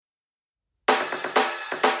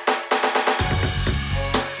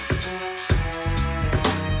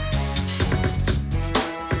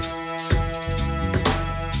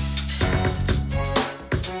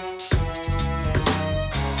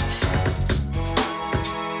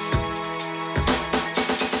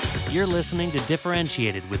You're listening to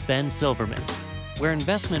Differentiated with Ben Silverman, where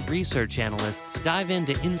investment research analysts dive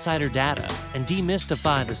into insider data and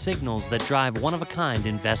demystify the signals that drive one-of-a-kind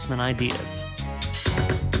investment ideas.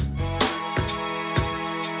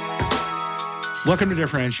 Welcome to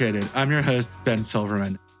Differentiated. I'm your host, Ben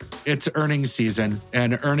Silverman. It's earnings season,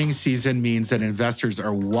 and earnings season means that investors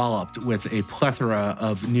are walloped with a plethora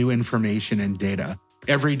of new information and data.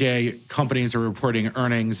 Every day, companies are reporting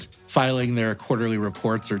earnings, filing their quarterly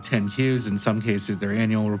reports or 10Qs, in some cases, their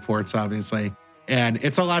annual reports, obviously. And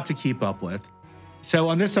it's a lot to keep up with. So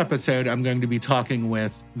on this episode, I'm going to be talking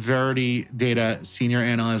with Verity Data Senior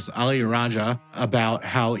Analyst Ali Raja about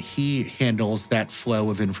how he handles that flow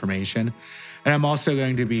of information. And I'm also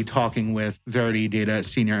going to be talking with Verity Data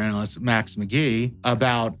Senior Analyst Max McGee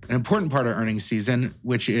about an important part of earnings season,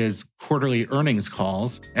 which is quarterly earnings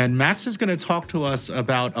calls. And Max is going to talk to us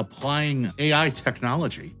about applying AI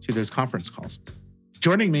technology to those conference calls.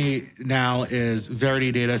 Joining me now is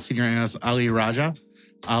Verity Data Senior Analyst Ali Raja.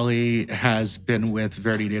 Ali has been with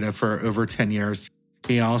Verity Data for over 10 years.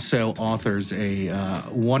 He also authors a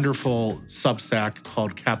wonderful Substack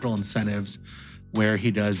called Capital Incentives, where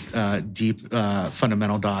he does deep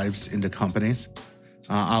fundamental dives into companies.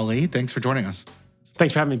 Ali, thanks for joining us.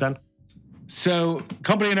 Thanks for having me, Ben. So,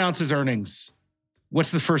 company announces earnings.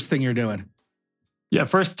 What's the first thing you're doing? Yeah,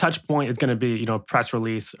 first touch point is going to be, press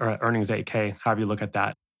release or earnings 8K, however you look at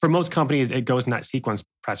that. For most companies, it goes in that sequence: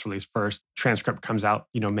 press release first, transcript comes out,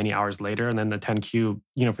 many hours later, and then the 10Q,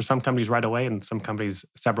 for some companies right away, and some companies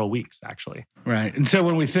several weeks, actually. Right. And so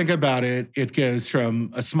when we think about it, it goes from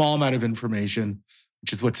a small amount of information,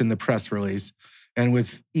 which is what's in the press release, and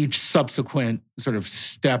with each subsequent sort of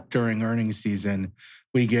step during earnings season,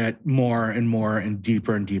 we get more and more and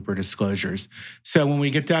deeper disclosures. So when we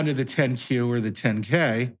get down to the 10Q or the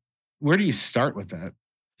 10K, where do you start with that?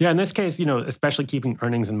 Yeah, in this case, especially keeping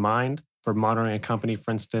earnings in mind for monitoring a company, for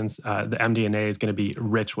instance, the MD&A is going to be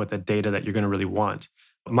rich with the data that you're going to really want.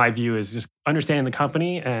 My view is just understanding the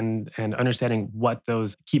company and understanding what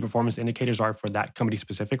those key performance indicators are for that company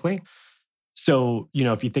specifically. So,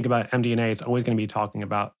 if you think about MD&A, it's always going to be talking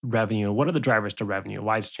about revenue. What are the drivers to revenue?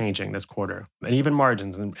 Why it's changing this quarter? And even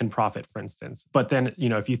margins and profit, for instance. But then,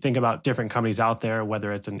 if you think about different companies out there,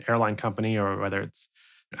 whether it's an airline company or whether it's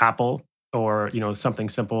Apple, or something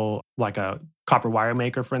simple like a copper wire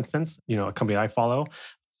maker, for instance, a company I follow,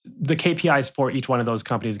 the KPIs for each one of those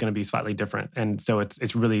companies is going to be slightly different. And so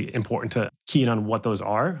it's really important to key in on what those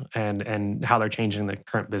are and how they're changing the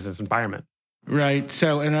current business environment. Right.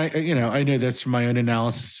 So, and I know this from my own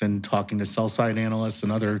analysis and talking to sell-side analysts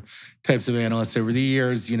and other types of analysts over the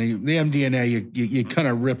years. The MD&A, you kind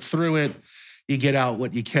of rip through it. You get out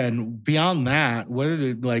what you can. Beyond that, what are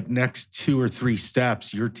the next 2 or 3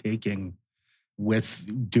 steps you're taking with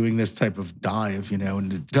doing this type of dive,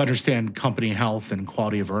 and to understand company health and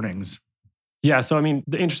quality of earnings? Yeah. So,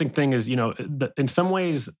 the interesting thing is, in some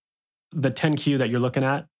ways, the 10Q that you're looking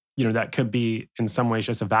at, that could be in some ways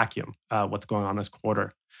just a vacuum, what's going on this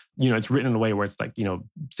quarter. It's written in a way where it's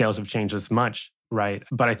sales have changed this much, right?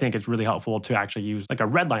 But I think it's really helpful to actually use a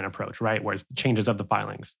Redline approach, right? Where it's changes of the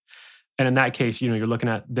filings. And in that case, you're looking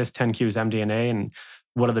at this 10Q's MD&A and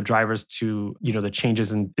what are the drivers to, the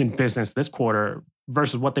changes in business this quarter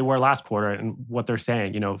versus what they were last quarter and what they're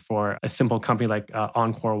saying. For a simple company like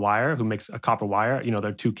Encore Wire, who makes a copper wire,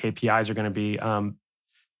 their 2 KPIs are going to be,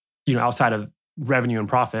 outside of revenue and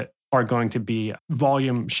profit, are going to be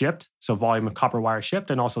volume shipped, so volume of copper wire shipped,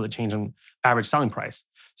 and also the change in average selling price.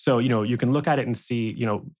 So, you can look at it and see,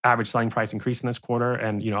 average selling price increase in this quarter,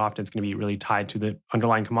 and, often it's going to be really tied to the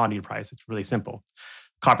underlying commodity price. It's really simple.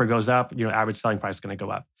 Copper goes up, average selling price is going to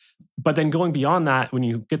go up. But then going beyond that, when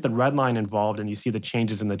you get the Redline involved and you see the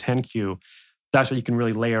changes in the 10Q, that's where you can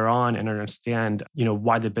really layer on and understand,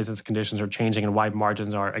 why the business conditions are changing and why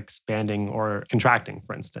margins are expanding or contracting,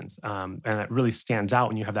 for instance. And it really stands out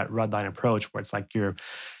when you have that Redline approach, where it's you're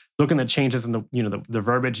looking at changes in the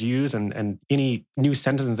verbiage used and any new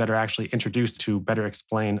sentences that are actually introduced to better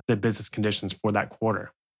explain the business conditions for that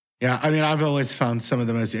quarter. Yeah, I've always found some of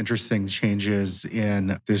the most interesting changes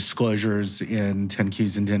in disclosures in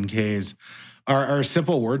 10Qs and 10Ks are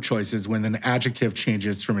simple word choices when an adjective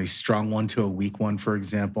changes from a strong one to a weak one, for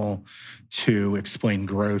example, to explain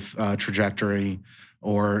growth trajectory,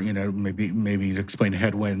 or maybe to explain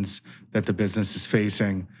headwinds that the business is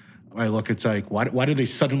facing. I look, it's why do they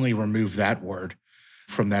suddenly remove that word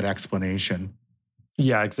from that explanation?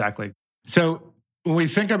 Yeah, exactly. So when we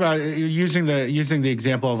think about it, using the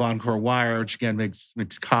example of Encore Wire, which again makes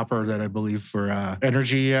copper, that I believe for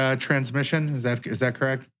energy transmission, is that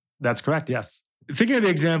correct? That's correct. Yes. Thinking of the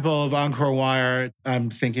example of Encore Wire, I'm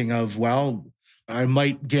thinking of, I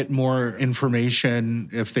might get more information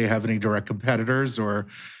if they have any direct competitors or,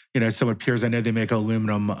 some of peers. I know they make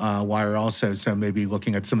aluminum wire also, so maybe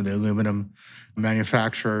looking at some of the aluminum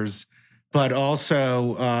manufacturers. But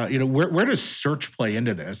also, where does search play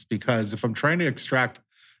into this? Because if I'm trying to extract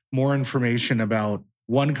more information about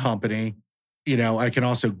one company, I can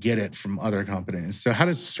also get it from other companies. So how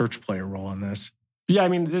does search play a role in this? Yeah, I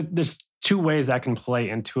mean, there's two ways that can play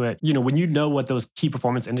into it. When you know what those key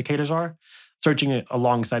performance indicators are, searching it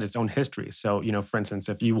alongside its own history. So, for instance,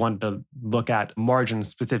 if you want to look at margins,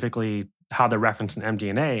 specifically how they're referenced in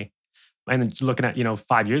MD&A, and then looking at,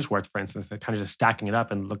 5 years worth, for instance, and kind of just stacking it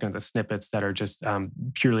up and looking at the snippets that are just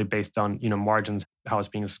purely based on, margins, how it's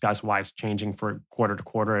being discussed, why it's changing for quarter to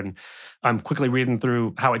quarter. And I'm quickly reading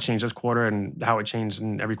through how it changed this quarter and how it changed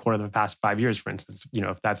in every quarter of the past 5 years, for instance,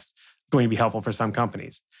 if that's going to be helpful for some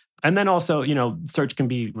companies. And then also, search can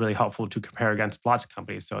be really helpful to compare against lots of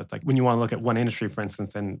companies. So it's like when you want to look at one industry, for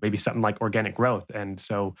instance, and maybe something like organic growth. And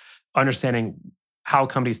so understanding how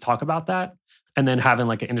companies talk about that, and then having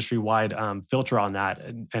like an industry-wide filter on that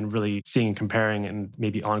and really seeing and comparing and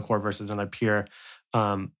maybe Encore versus another peer. There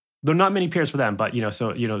are not many peers for them, but,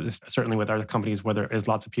 certainly with other companies where there is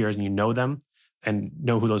lots of peers and you know them and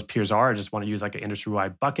know who those peers are, just want to use like an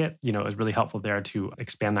industry-wide bucket, is really helpful there to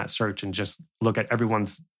expand that search and just look at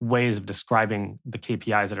everyone's ways of describing the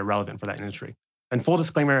KPIs that are relevant for that industry. And full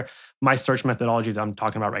disclaimer, my search methodology that I'm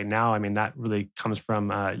talking about right now, I mean, that really comes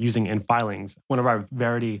from using InFilings, one of our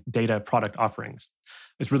Verity data product offerings.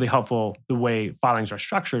 It's really helpful the way filings are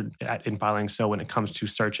structured at InFilings. So when it comes to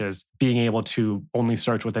searches, being able to only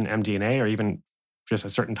search within MD&A or even just a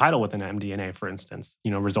certain title within MD&A, for instance,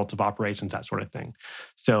 results of operations, that sort of thing.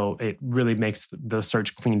 So it really makes the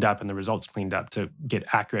search cleaned up and the results cleaned up to get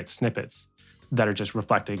accurate snippets that are just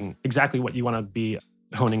reflecting exactly what you want to be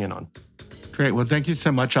honing in on. Great. Well, thank you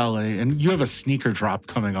so much, Ali. And you have a sneaker drop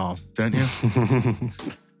coming off, don't you?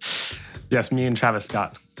 Yes, me and Travis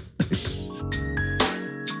Scott.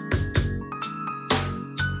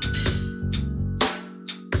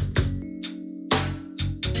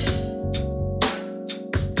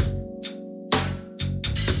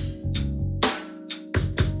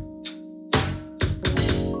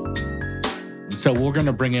 So we're going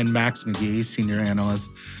to bring in Max McGee, senior analyst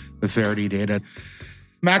with Verity Data.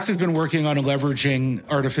 Max has been working on leveraging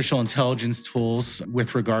artificial intelligence tools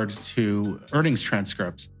with regards to earnings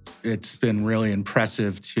transcripts. It's been really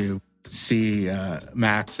impressive to see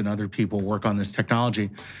Max and other people work on this technology.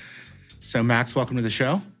 So Max, welcome to the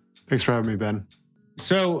show. Thanks for having me, Ben.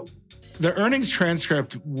 So the earnings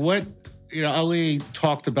transcript, Ali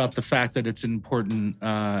talked about the fact that it's an important,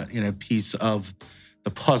 piece of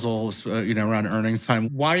the puzzles, around earnings time.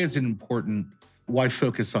 Why is it important? Why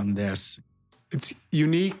focus on this? It's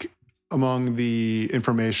unique among the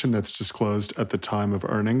information that's disclosed at the time of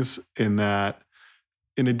earnings in that,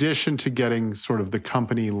 in addition to getting sort of the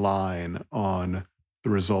company line on the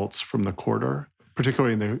results from the quarter,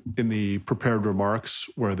 particularly in the prepared remarks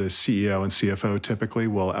where the CEO and CFO typically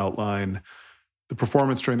will outline the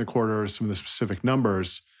performance during the quarter, some of the specific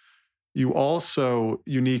numbers, you also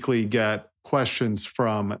uniquely get questions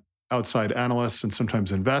from outside analysts and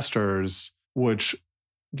sometimes investors, which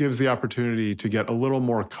gives the opportunity to get a little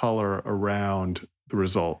more color around the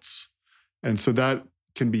results. And so that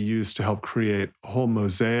can be used to help create a whole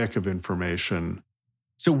mosaic of information.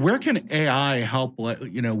 So where can AI help,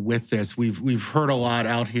 with this? We've heard a lot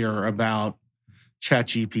out here about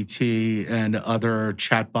ChatGPT and other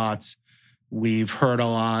chatbots. We've heard a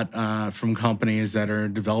lot from companies that are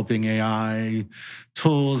developing AI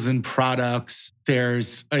tools and products.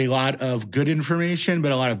 There's a lot of good information,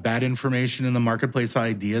 but a lot of bad information in the marketplace,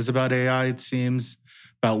 ideas about AI, it seems,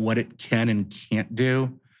 about what it can and can't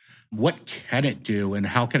do. What can it do and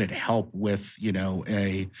how can it help with,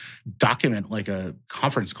 a document like a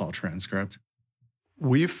conference call transcript?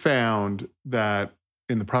 We've found that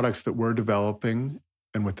in the products that we're developing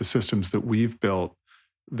and with the systems that we've built,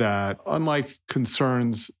 that unlike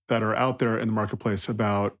concerns that are out there in the marketplace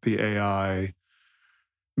about the AI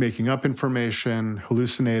making up information,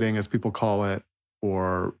 hallucinating, as people call it,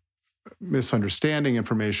 or misunderstanding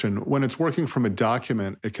information, when it's working from a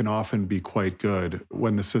document, it can often be quite good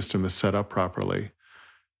when the system is set up properly.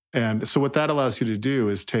 And so what that allows you to do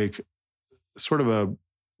is take sort of a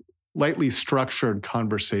lightly structured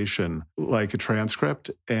conversation like a transcript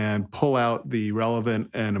and pull out the relevant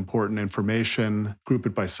and important information, group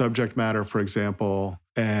it by subject matter, for example,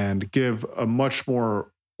 and give a much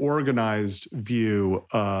more organized view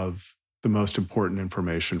of the most important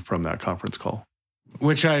information from that conference call.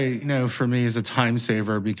 Which I know for me is a time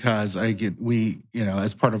saver because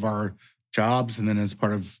as part of our jobs and then as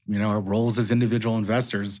part of, our roles as individual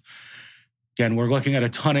investors. Again, we're looking at a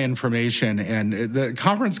ton of information, and the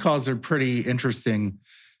conference calls are pretty interesting,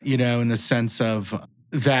 in the sense of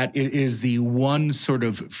that it is the one sort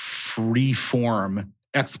of free form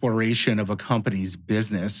exploration of a company's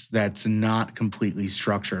business that's not completely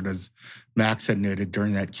structured, as Max had noted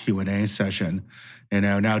during that Q&A session.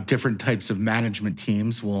 Now different types of management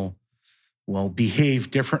teams will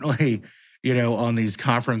behave differently, on these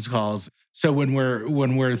conference calls. So when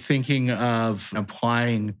we're thinking of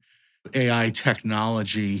applying AI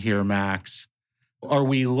technology here, Max, are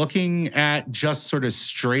we looking at just sort of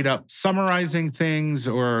straight up summarizing things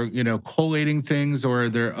or, collating things, or are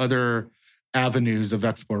there other avenues of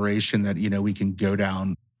exploration that, we can go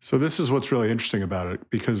down? So this is what's really interesting about it,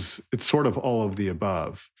 because it's sort of all of the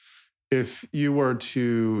above. If you were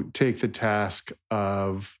to take the task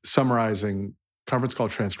of summarizing conference call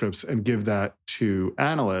transcripts and give that to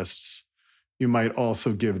analysts, you might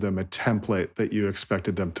also give them a template that you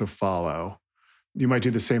expected them to follow. You might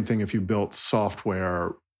do the same thing if you built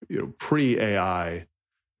software, pre-AI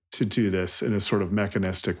to do this in a sort of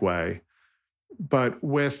mechanistic way. But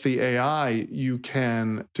with the AI, you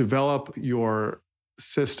can develop your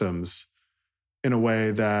systems in a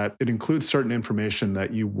way that it includes certain information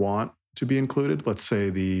that you want to be included, let's say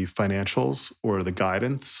the financials or the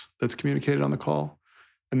guidance that's communicated on the call.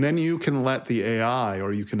 And then you can let the AI,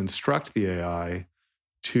 or you can instruct the AI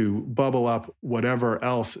to bubble up whatever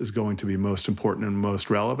else is going to be most important and most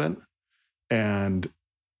relevant, and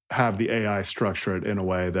have the AI structure it in a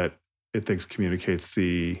way that it thinks communicates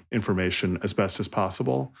the information as best as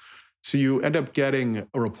possible. So you end up getting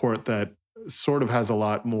a report that sort of has a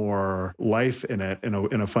lot more life in it in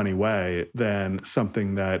a funny way than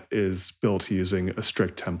something that is built using a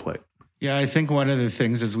strict template. Yeah, I think one of the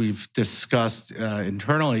things, as we've discussed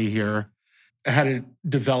internally here, how to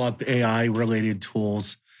develop AI-related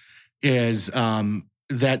tools is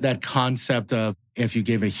that concept of, if you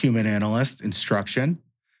gave a human analyst instruction,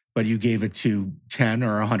 but you gave it to 10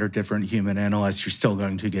 or 100 different human analysts, you're still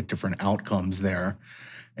going to get different outcomes there.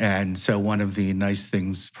 And so one of the nice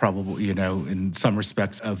things probably, in some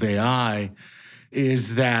respects of AI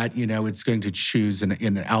is that, it's going to choose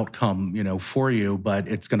an outcome, for you, but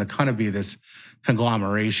it's going to kind of be this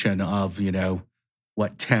conglomeration of,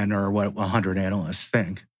 what 10 or what 100 analysts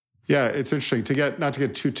think. Yeah, it's interesting not to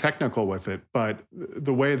get too technical with it, but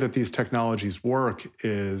the way that these technologies work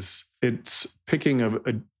is it's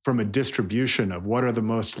picking from a distribution of what are the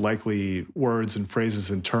most likely words and phrases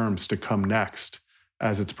and terms to come next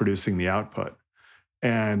as it's producing the output.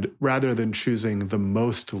 And rather than choosing the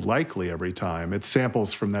most likely every time, it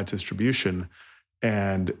samples from that distribution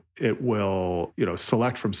and it will,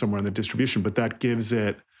 select from somewhere in the distribution, but that gives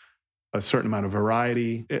it a certain amount of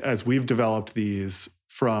variety. As we've developed these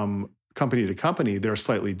from company to company, they're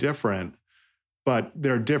slightly different, but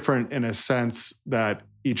they're different in a sense that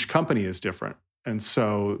each company is different. And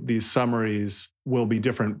so these summaries will be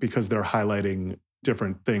different because they're highlighting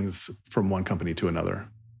different things from one company to another.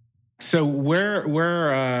 So where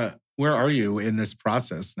are you in this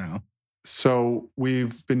process now? So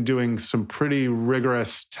we've been doing some pretty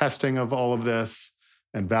rigorous testing of all of this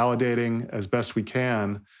and validating as best we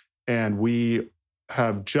can. And we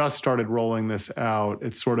have just started rolling this out.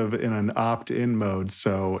 It's sort of in an opt-in mode.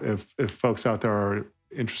 So if folks out there are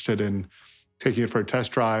interested in taking it for a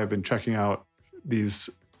test drive and checking out these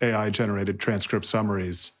AI-generated transcript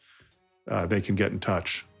summaries, they can get in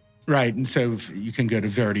touch. Right. And so you can go to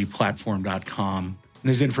verityplatform.com.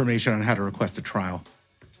 There's information on how to request a trial.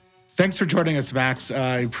 Thanks for joining us, Max.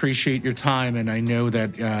 I appreciate your time. And I know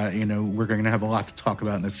that, we're going to have a lot to talk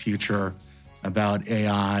about in the future about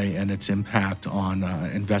AI and its impact on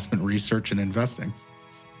investment research and investing.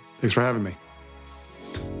 Thanks for having me.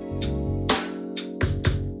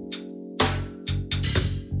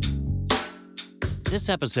 This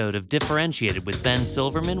episode of Differentiated with Ben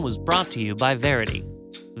Silverman was brought to you by Verity.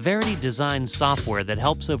 Verity designs software that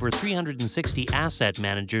helps over 360 asset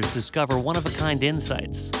managers discover one-of-a-kind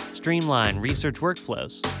insights, streamline research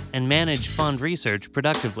workflows, and manage fund research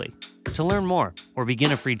productively. To learn more or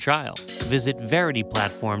begin a free trial, visit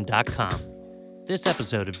verityplatform.com. This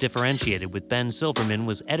episode of Differentiated with Ben Silverman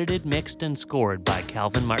was edited, mixed, and scored by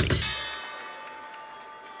Calvin Marty.